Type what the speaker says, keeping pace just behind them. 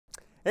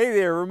Hey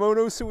there, Ramon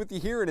Osu with you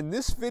here, and in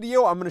this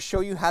video I'm going to show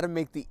you how to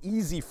make the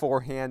easy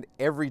forehand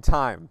every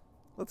time.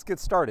 Let's get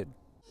started.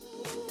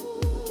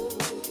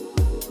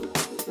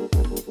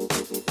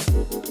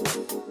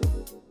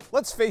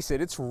 Let's face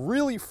it, it's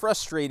really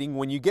frustrating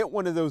when you get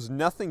one of those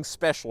nothing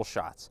special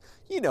shots.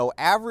 You know,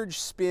 average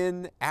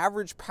spin,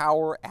 average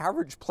power,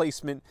 average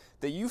placement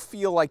that you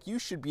feel like you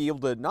should be able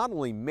to not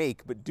only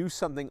make, but do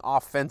something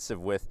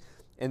offensive with,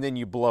 and then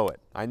you blow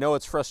it. I know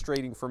it's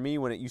frustrating for me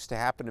when it used to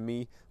happen to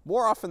me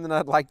more often than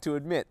I'd like to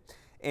admit.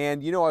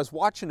 And you know, I was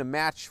watching a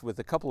match with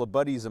a couple of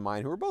buddies of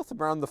mine who were both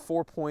around the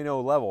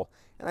 4.0 level,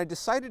 and I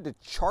decided to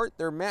chart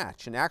their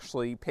match and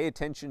actually pay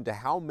attention to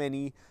how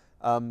many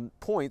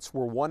points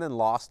were won and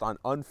lost on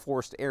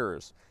unforced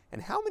errors.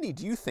 And how many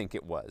do you think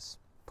it was?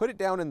 Put it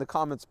down in the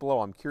comments below.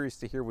 I'm curious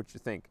to hear what you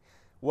think.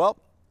 Well,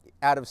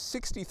 out of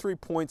 63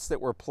 points that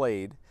were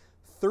played,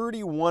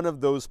 31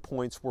 of those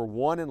points were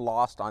won and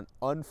lost on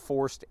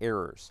unforced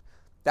errors.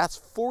 That's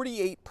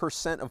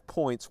 48% of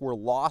points were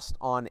lost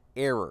on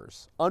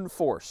errors,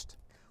 unforced.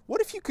 What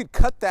if you could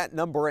cut that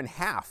number in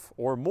half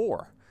or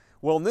more?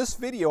 Well, in this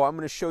video, I'm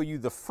going to show you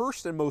the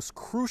first and most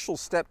crucial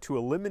step to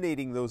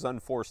eliminating those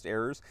unforced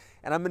errors,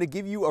 and I'm going to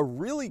give you a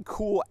really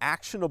cool,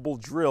 actionable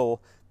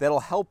drill that'll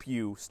help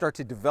you start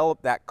to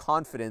develop that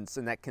confidence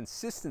and that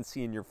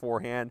consistency in your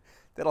forehand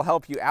that'll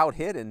help you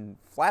out-hit and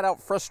flat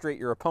out frustrate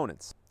your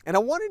opponents. And I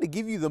wanted to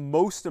give you the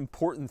most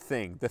important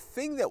thing, the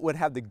thing that would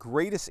have the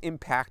greatest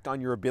impact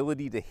on your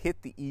ability to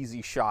hit the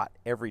easy shot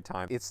every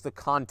time. It's the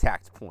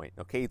contact point,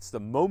 okay? It's the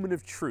moment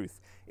of truth.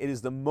 It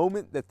is the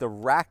moment that the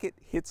racket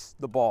hits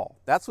the ball.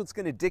 That's what's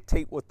going to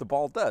dictate what the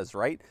ball does,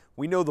 right?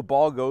 We know the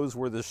ball goes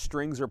where the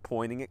strings are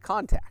pointing at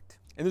contact.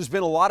 And there's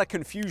been a lot of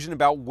confusion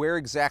about where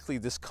exactly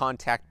this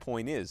contact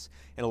point is.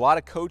 And a lot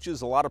of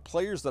coaches, a lot of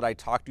players that I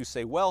talk to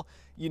say, well,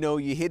 you know,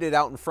 you hit it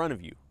out in front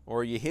of you,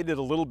 or you hit it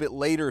a little bit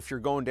later if you're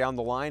going down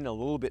the line, a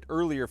little bit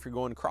earlier if you're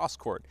going cross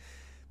court.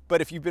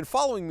 But if you've been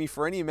following me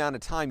for any amount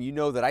of time, you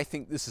know that I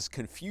think this is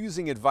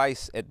confusing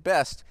advice at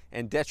best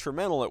and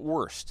detrimental at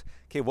worst.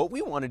 Okay, what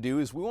we want to do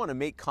is we want to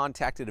make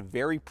contact at a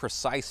very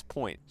precise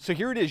point. So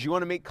here it is. You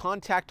want to make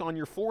contact on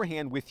your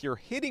forehand with your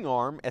hitting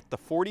arm at the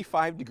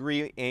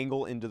 45-degree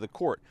angle into the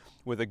court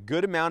with a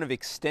good amount of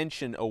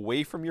extension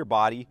away from your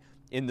body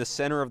in the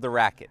center of the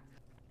racket.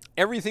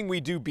 Everything we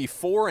do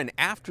before and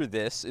after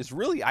this is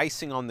really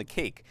icing on the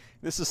cake.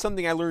 This is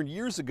something I learned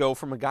years ago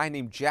from a guy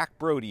named Jack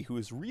Brody, who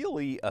is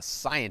really a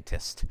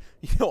scientist,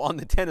 on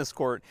the tennis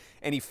court.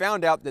 And he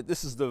found out that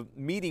this is the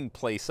meeting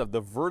place of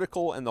the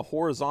vertical and the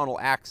horizontal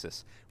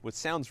axis, which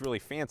sounds really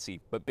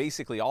fancy, but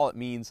basically all it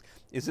means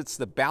is it's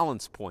the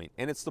balance point.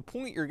 And it's the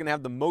point you're going to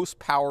have the most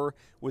power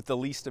with the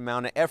least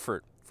amount of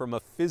effort from a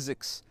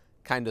physics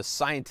kind of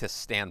scientist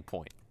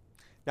standpoint.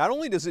 Not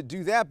only does it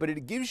do that, but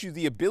it gives you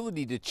the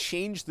ability to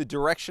change the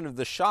direction of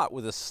the shot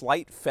with a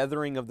slight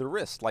feathering of the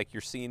wrist like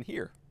you're seeing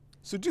here.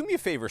 So do me a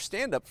favor,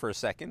 stand up for a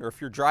second, or if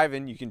you're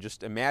driving, you can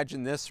just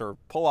imagine this or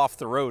pull off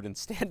the road and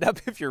stand up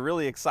if you're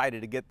really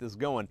excited to get this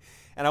going.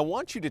 And I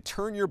want you to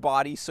turn your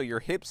body so your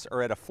hips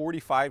are at a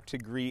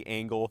 45-degree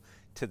angle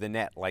to the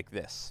net like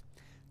this.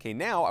 Okay,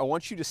 now I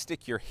want you to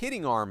stick your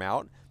hitting arm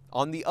out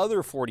on the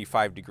other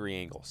 45-degree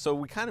angle. So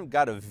we kind of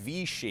got a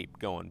V shape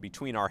going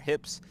between our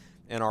hips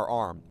and our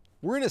arm.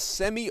 We're in a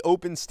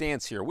semi-open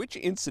stance here, which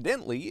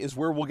incidentally is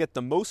where we'll get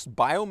the most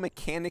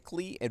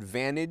biomechanically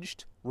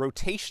advantaged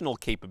rotational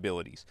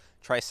capabilities.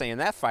 Try saying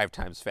that 5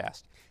 times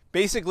fast.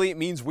 Basically, it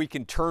means we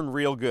can turn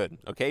real good,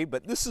 okay?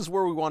 But this is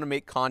where we want to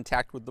make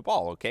contact with the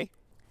ball, okay?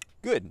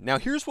 Good. Now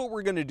here's what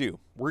we're going to do.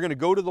 We're going to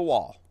go to the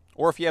wall.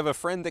 Or if you have a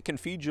friend that can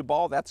feed you a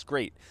ball, that's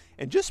great.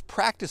 And just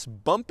practice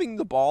bumping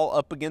the ball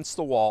up against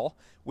the wall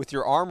with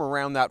your arm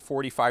around that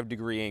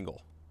 45-degree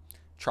angle.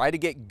 Try to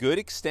get good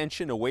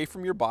extension away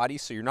from your body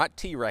so you're not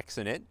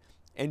T-Rexing it,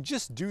 and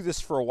just do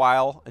this for a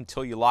while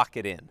until you lock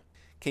it in.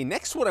 Okay,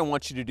 next what I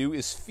want you to do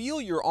is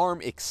feel your arm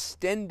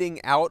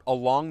extending out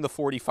along the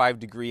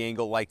 45-degree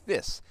angle like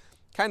this,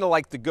 kind of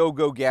like the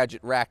Go-Go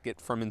Gadget racket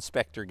from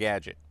Inspector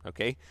Gadget,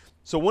 okay?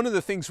 So one of the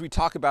things we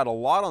talk about a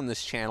lot on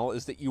this channel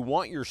is that you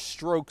want your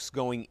strokes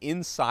going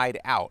inside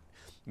out,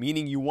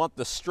 meaning you want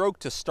the stroke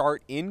to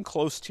start in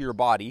close to your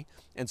body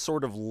and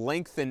sort of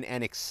lengthen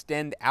and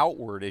extend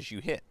outward as you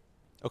hit.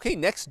 Okay,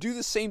 next do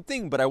the same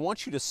thing, but I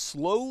want you to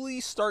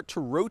slowly start to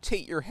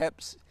rotate your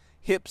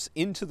hips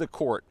into the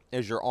court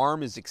as your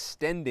arm is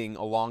extending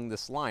along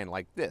this line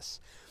like this.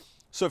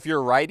 So if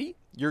you're a righty,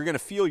 you're going to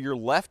feel your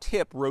left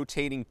hip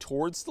rotating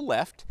towards the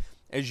left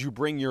as you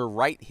bring your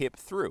right hip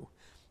through.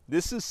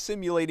 This is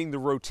simulating the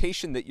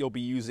rotation that you'll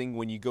be using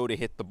when you go to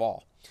hit the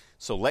ball.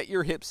 So let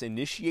your hips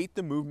initiate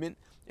the movement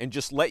and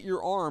just let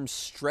your arms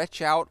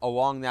stretch out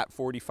along that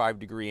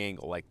 45-degree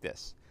angle like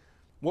this.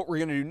 What we're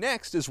going to do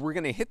next is we're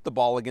going to hit the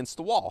ball against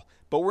the wall,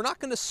 but we're not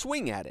going to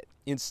swing at it.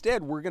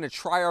 Instead, we're going to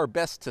try our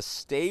best to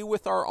stay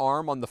with our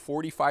arm on the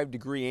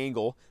 45-degree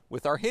angle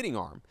with our hitting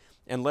arm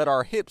and let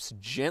our hips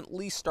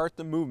gently start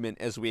the movement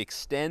as we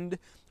extend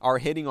our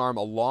hitting arm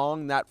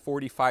along that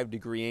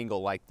 45-degree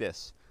angle like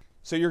this.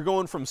 So you're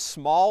going from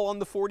small on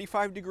the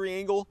 45-degree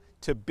angle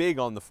to big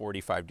on the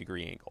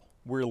 45-degree angle.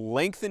 We're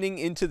lengthening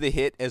into the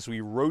hit as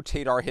we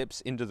rotate our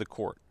hips into the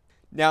court.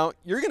 Now,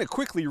 you're going to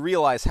quickly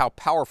realize how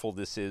powerful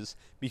this is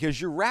because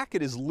your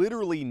racket is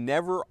literally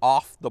never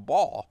off the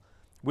ball,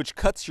 which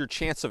cuts your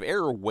chance of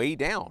error way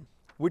down,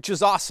 which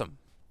is awesome.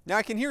 Now,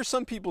 I can hear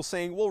some people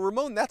saying, well,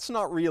 Ramon, that's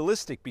not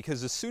realistic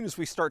because as soon as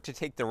we start to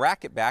take the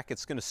racket back,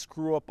 it's going to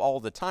screw up all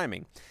the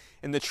timing.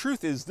 And the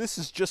truth is, this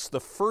is just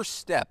the first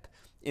step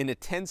in a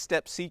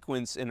 10-step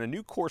sequence in a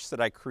new course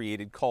that I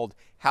created called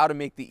How to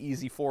Make the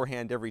Easy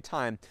Forehand Every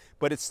Time.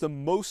 But it's the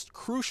most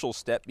crucial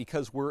step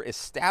because we're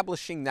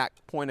establishing that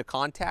point of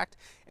contact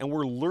and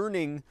we're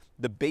learning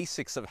the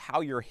basics of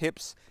how your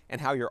hips and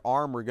how your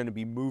arm are going to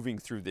be moving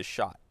through this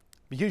shot.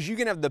 Because you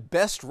can have the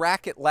best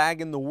racket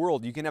lag in the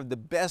world, you can have the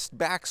best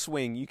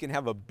backswing, you can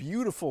have a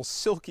beautiful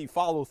silky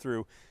follow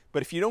through,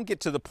 but if you don't get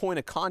to the point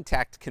of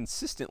contact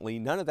consistently,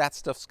 none of that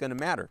stuff's going to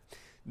matter.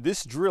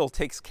 This drill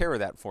takes care of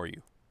that for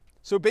you.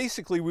 So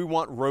basically we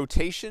want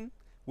rotation,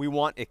 we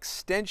want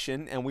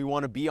extension, and we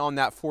want to be on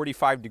that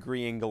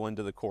 45-degree angle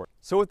into the court.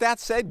 So with that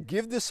said,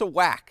 give this a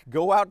whack.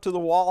 Go out to the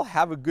wall,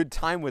 have a good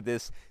time with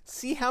this,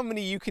 see how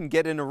many you can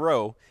get in a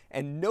row,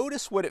 and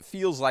notice what it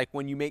feels like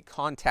when you make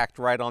contact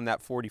right on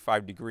that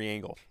 45-degree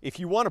angle. If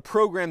you want a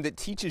program that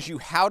teaches you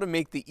how to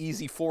make the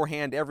easy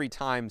forehand every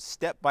time,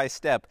 step by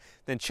step,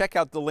 then check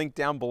out the link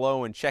down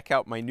below and check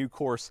out my new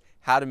course,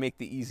 How to Make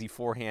the Easy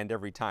Forehand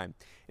Every Time.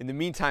 In the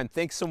meantime,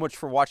 thanks so much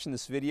for watching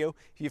this video.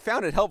 If you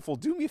found it helpful,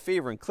 do me a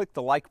favor and click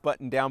the like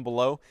button down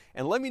below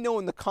and let me know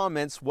in the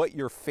comments what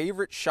your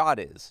favorite shot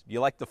is.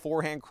 You like the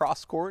forehand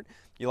cross court?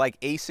 You like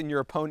acing your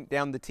opponent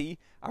down the tee?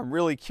 I'm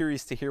really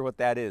curious to hear what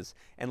that is.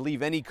 And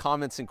leave any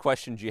comments and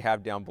questions you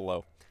have down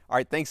below. All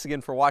right, thanks again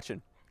for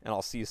watching, and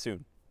I'll see you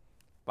soon.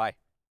 Bye.